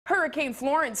Hurricane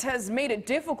Florence has made it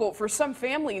difficult for some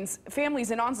families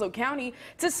in Onslow County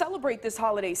to celebrate this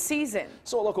holiday season.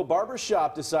 So a local barber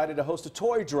shop decided to host a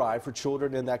toy drive for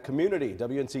children in that community.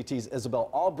 WNCT's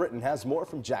Isabel Albritton has more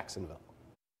from Jacksonville.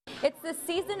 It's the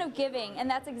season of giving, and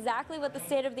that's exactly what the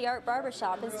state-of-the-art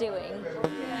barbershop is doing.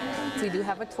 We do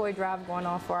have a toy drive going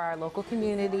on for our local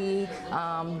community,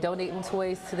 donating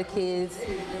toys to the kids.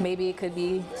 Maybe it could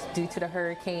be due to the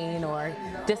hurricane or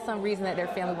just some reason that their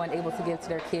family wasn't able to give to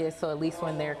their kids, so at least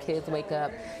when their kids wake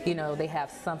up, you know, they have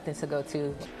something to go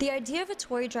to. The idea of a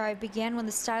toy drive began when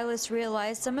the stylists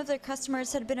realized some of their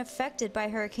customers had been affected by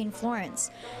Hurricane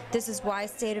Florence. This is why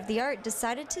State of the Art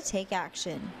decided to take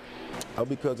action.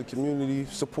 Because the community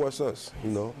supports us, you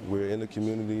know, we're in the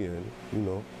community and, you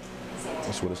know,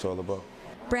 that's what it's all about.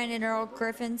 Brandon Earl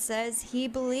Griffin says he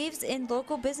believes in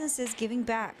local businesses giving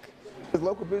back.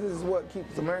 Local business is what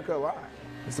keeps America alive.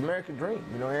 It's the American dream.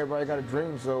 You know, everybody got a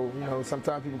dream, so, you know,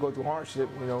 sometimes people go through hardship,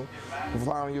 you know,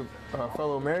 rely on your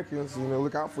fellow Americans, you know,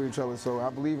 look out for each other. So I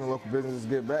believe in local businesses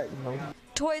give back, you know.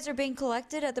 Toys are being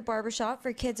collected at the barbershop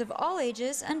for kids of all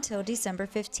ages until December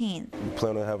 15th. We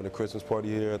plan on having a Christmas party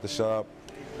here at the shop.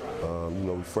 You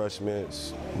know,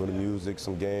 refreshments, a little music,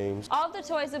 some games. All of the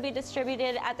toys will be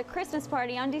distributed at the Christmas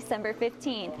party on December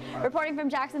 15th. Reporting from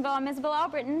Jacksonville, I'm Isabel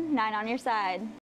Albritton, 9 on your side.